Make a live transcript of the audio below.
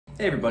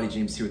Hey everybody,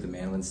 James here with the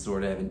Mandolin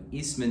Store. I have an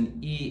Eastman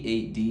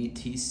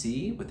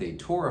E8DTC with a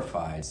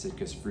Torrefied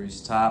Sitka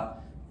spruce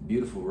top,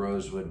 beautiful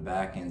rosewood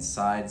back and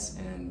sides,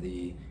 and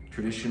the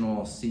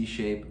traditional C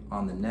shape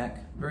on the neck.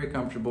 Very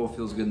comfortable,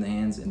 feels good in the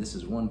hands, and this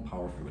is one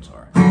powerful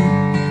guitar.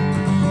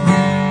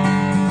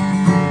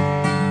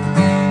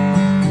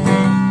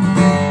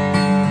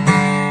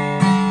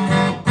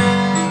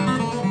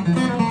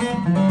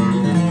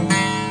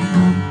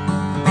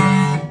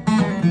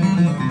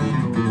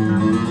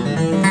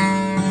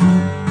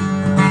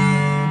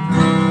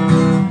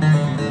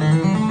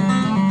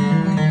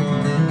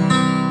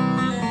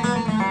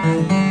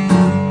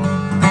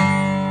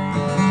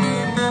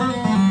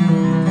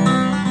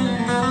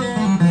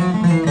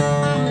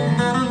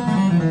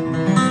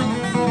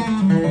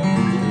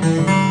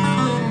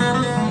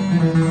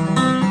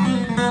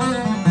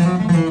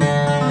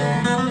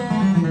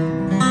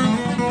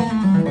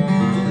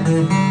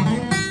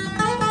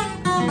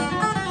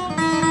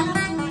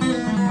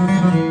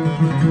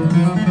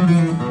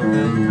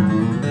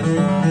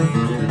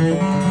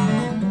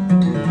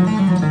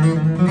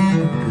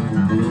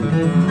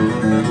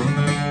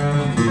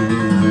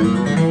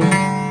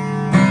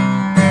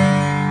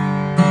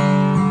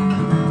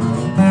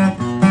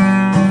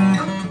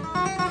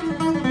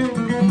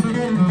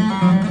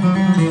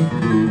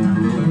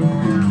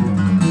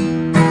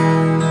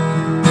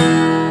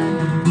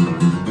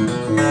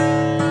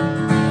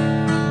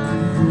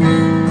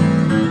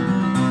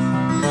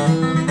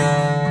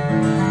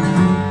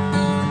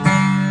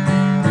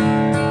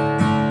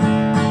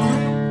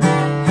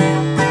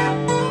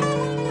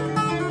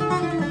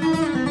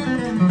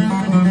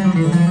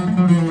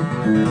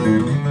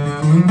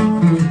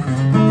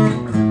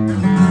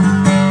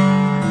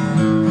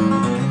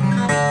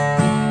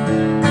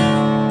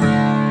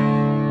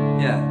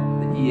 Yeah,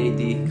 the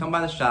E8D. Come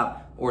by the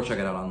shop or check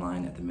it out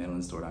online at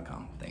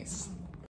themandolinstore.com. Thanks.